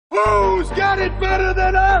Who's got it better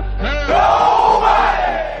than us?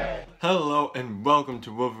 Nobody! Hello and welcome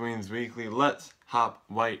to Wolverines Weekly. Let's hop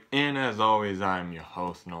right in. As always, I'm your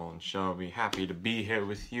host, Nolan Shelby. Happy to be here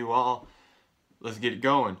with you all. Let's get it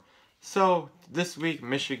going. So, this week,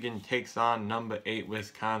 Michigan takes on number 8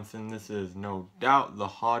 Wisconsin. This is no doubt the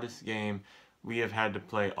hardest game we have had to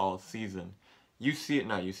play all season.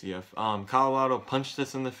 Colorado punched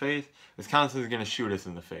us in the face. Wisconsin is going to shoot us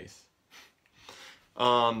in the face.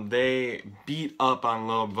 They beat up on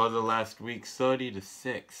little brother last week,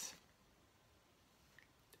 30-6.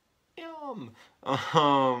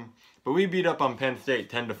 But we beat up on Penn State,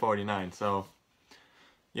 10-49. So,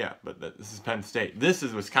 yeah, but this is Penn State. This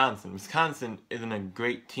is Wisconsin. Wisconsin isn't a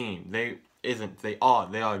great team. They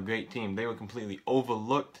are a great team. They were completely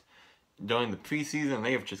overlooked during the preseason.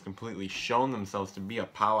 They have just completely shown themselves to be a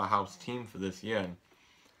powerhouse team for this year. And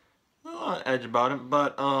a lot of edge about it,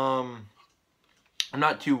 but I'm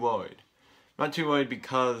not too worried. I'm not too worried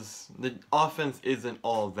because the offense isn't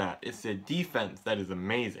all that. It's the defense that is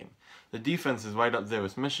amazing. The defense is right up there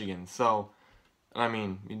with Michigan. So, I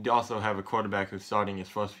mean, we also have a quarterback who's starting his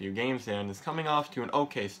first few games there and is coming off to an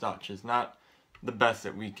okay start, which is not the best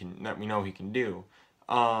that we know he can do.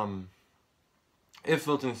 If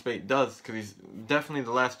Wilton Speight does, because he's definitely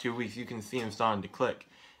the last 2 weeks, you can see him starting to click.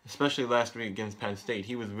 Especially last week against Penn State,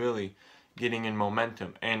 he was really getting in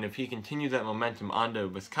momentum. And if he continues that momentum onto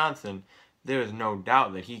Wisconsin, there is no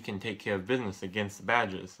doubt that he can take care of business against the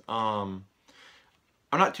Badgers. I'm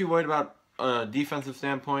not too worried about a defensive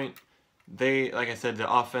standpoint. Like I said, the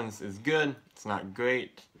offense is good. It's not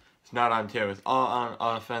great. It's not on tier. It's all on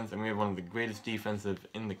offense, and we have one of the greatest defensive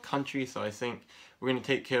in the country. So I think we're going to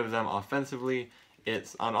take care of them offensively.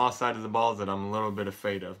 It's on our side of the ball that I'm a little bit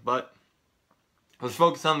afraid of. But let's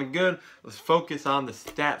focus on the good. Let's focus on the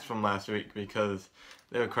stats from last week because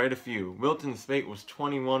there were quite a few. Wilton Speight was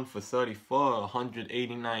 21 for 34,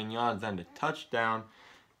 189 yards and a touchdown.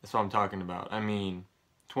 That's what I'm talking about. I mean,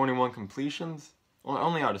 21 completions,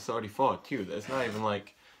 only out of 34 too. It's not even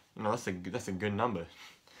like, that's a good number.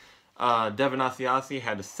 Devin Asiasi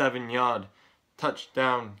had a 7-yard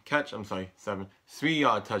touchdown catch.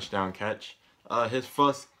 3-yard touchdown catch. His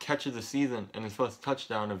first catch of the season and his first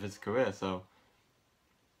touchdown of his career. So,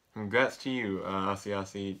 congrats to you,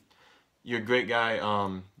 Asiasi. You're a great guy.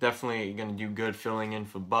 Definitely going to do good filling in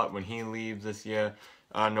for Butt when he leaves this year.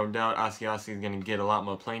 No doubt Asiasi is going to get a lot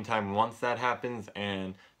more playing time once that happens.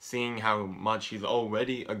 And seeing how much he's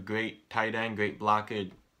already a great tight end, great blocker,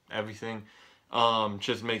 everything,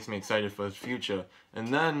 just makes me excited for his future.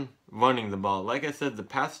 And then running the ball. Like I said, the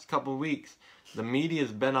past couple weeks, the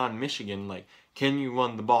media's been on Michigan. Like, can you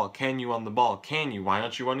run the ball? Can you run the ball? Can you? Why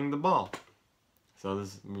aren't you running the ball? So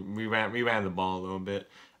we ran the ball a little bit.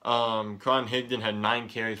 Cron Higdon had 9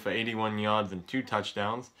 carries for 81 yards and 2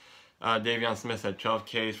 touchdowns. Davion Smith had 12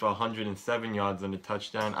 carries for 107 yards and a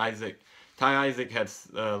touchdown. Ty Isaac had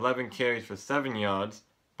 11 carries for 7 yards,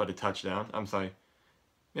 but a touchdown.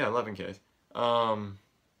 11 carries.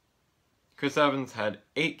 Chris Evans had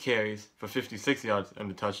 8 carries for 56 yards and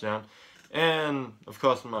a touchdown. And, of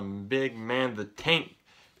course, my big man, the tank,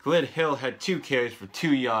 Glid Hill, had 2 carries for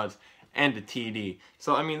 2 yards and a TD.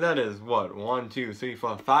 So, I mean, that is, what, 1, 2, 3,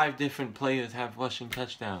 4, 5 different players have rushing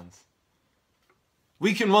touchdowns.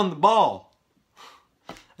 We can run the ball.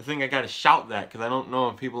 I think I gotta shout that because I don't know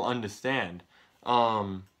if people understand.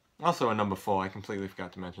 Also a number 4, I completely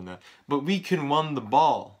forgot to mention that. But we can run the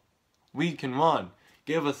ball. We can run.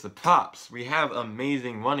 Give us the props. We have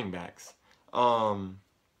amazing running backs.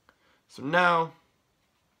 So now,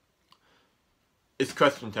 it's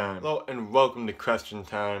question time. Hello and welcome to question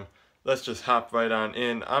time. Let's just hop right on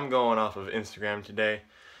in. I'm going off of Instagram today.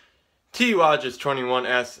 T. Rogers21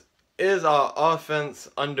 asks, is our offense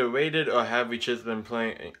underrated or have we just been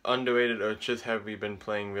playing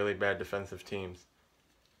really bad defensive teams?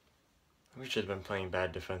 We've just been playing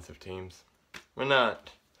bad defensive teams. We're not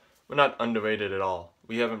underrated at all.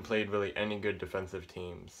 We haven't played really any good defensive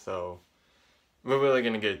teams, so we're really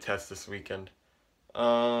gonna get a test this weekend.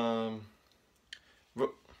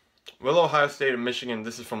 Will Ohio State and Michigan,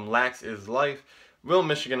 this is from Lax is Life. Will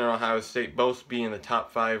Michigan and Ohio State both be in the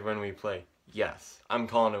top 5 when we play? Yes. I'm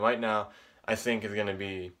calling it right now. I think we're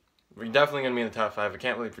definitely going to be in the top 5. I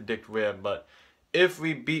can't really predict where, but if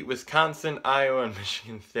we beat Wisconsin, Iowa, and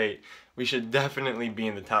Michigan State, we should definitely be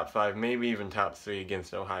in the top 5, maybe even top 3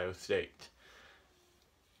 against Ohio State.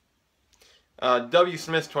 W.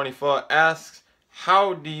 Smith 24 asks,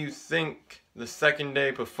 how do you think the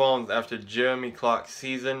secondary performs after Jeremy Clark's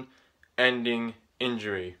season-ending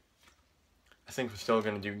injury? I think we're still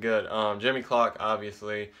going to do good. Jeremy Clark,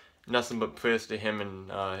 obviously, nothing but prayers to him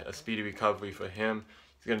and a speedy recovery for him.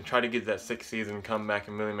 He's going to try to get that 6th season, come back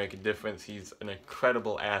and really make a difference. He's an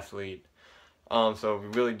incredible athlete. So we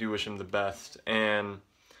really do wish him the best. And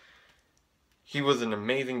he was an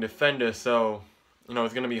amazing defender, so, you know,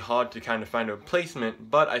 it's going to be hard to kind of find a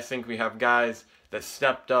replacement. But I think we have guys that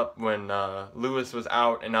stepped up when Lewis was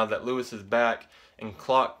out, and now that Lewis is back and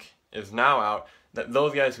Clark is now out, that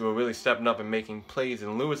those guys who are really stepping up and making plays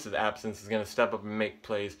in Lewis's absence is going to step up and make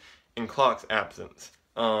plays in Clark's absence.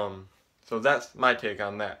 So that's my take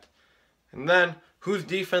on that. And then, whose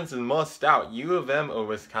defense is more stout, U of M or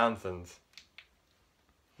Wisconsin's?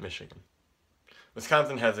 Michigan.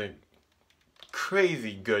 Wisconsin has a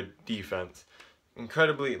crazy good defense.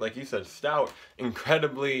 Incredibly, like you said, stout.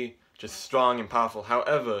 Incredibly just strong and powerful.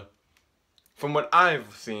 However, from what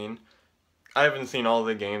I've seen, I haven't seen all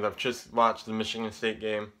the games. I've just watched the Michigan State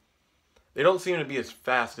game. They don't seem to be as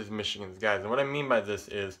fast as Michigan's guys. And what I mean by this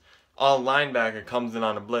is, our linebacker comes in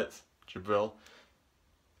on a blitz, Jabril,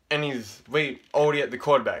 and he's already at the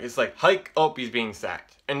quarterback. It's like, hike, oh, he's being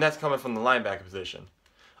sacked. And that's coming from the linebacker position.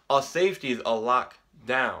 Our safeties are locked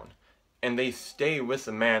down, and they stay with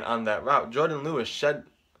the man on that route. Jordan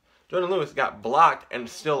Lewis got blocked and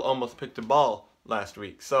still almost picked the ball last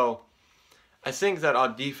week. So I think that our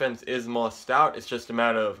defense is more stout. It's just a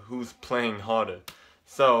matter of who's playing harder.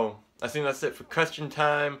 So I think that's it for question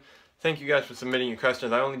time. Thank you guys for submitting your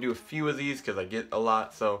questions. I only do a few of these because I get a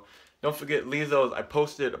lot. So don't forget, leave those. I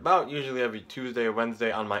post it about usually every Tuesday or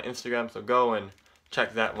Wednesday on my Instagram. So go and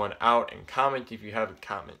check that one out and comment if you have a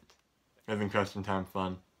comment. Isn't question time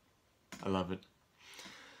fun? I love it.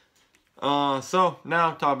 So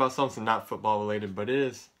now talk about something not football related, but it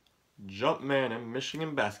is Jumpman and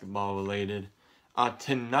Michigan basketball related.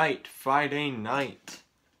 Tonight, Friday night,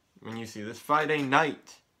 when you see this, Friday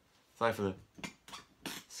night, sorry for the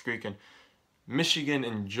squeaking, Michigan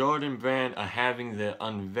and Jordan Brand are having the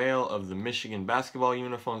unveil of the Michigan basketball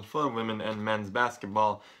uniforms for women and men's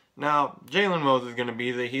basketball. Now, Jalen Rose is going to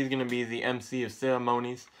be there. He's going to be the MC of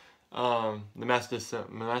ceremonies. The master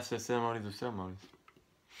ceremonies of ceremonies.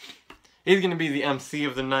 He's going to be the MC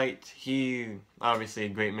of the night. He, obviously, a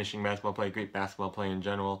great Michigan basketball player, great basketball player in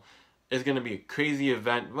general. It's going to be a crazy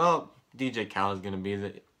event. Well, DJ Khaled's going to be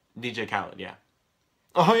the... DJ Khaled, yeah.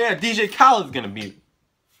 Oh, yeah, DJ Khaled's going to be...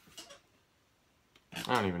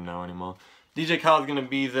 I don't even know anymore. DJ Khaled's going to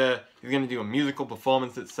be there. He's going to do a musical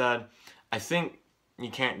performance, it said. I think you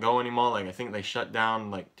can't go anymore. Like, I think they shut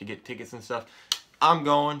down, like, to get tickets and stuff. I'm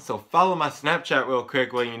going, so follow my Snapchat real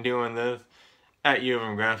quick while you're doing this. At U of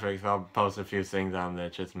M Graphics, I'll post a few things on there,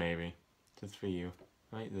 just maybe. Just for you.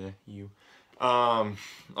 Right there, you. I'm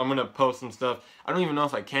gonna post some stuff. I don't even know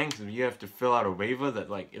if I can, because you have to fill out a waiver that,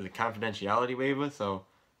 like, is a confidentiality waiver, so...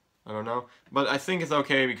 I don't know. But I think it's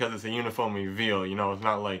okay because it's a uniform reveal, you know, it's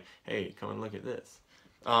not like, hey, come and look at this.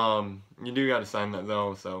 You do gotta sign that,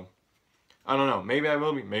 though, so... I don't know. Maybe I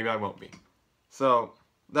will be, maybe I won't be. So...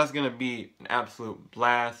 that's going to be an absolute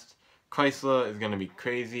blast. Chrysler is going to be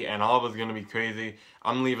crazy. Ann Arbor is going to be crazy.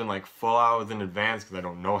 I'm leaving like 4 hours in advance because I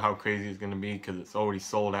don't know how crazy it's going to be because it's already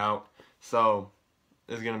sold out. So,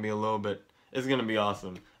 it's going to be a little bit... it's going to be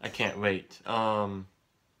awesome. I can't wait. And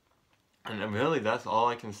really, that's all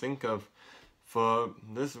I can think of for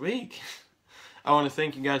this week. I want to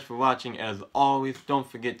thank you guys for watching. As always, don't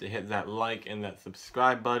forget to hit that like and that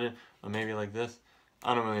subscribe button. Or maybe like this.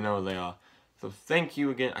 I don't really know what they are. So thank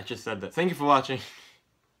you again. I just said that. Thank you for watching.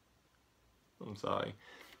 I'm sorry.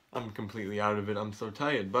 I'm completely out of it. I'm so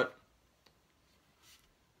tired. But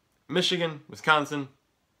Michigan, Wisconsin,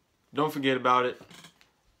 don't forget about it.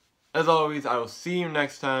 As always, I will see you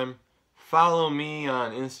next time. Follow me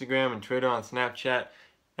on Instagram and Twitter, on Snapchat.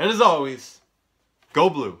 And as always, go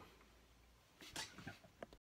blue.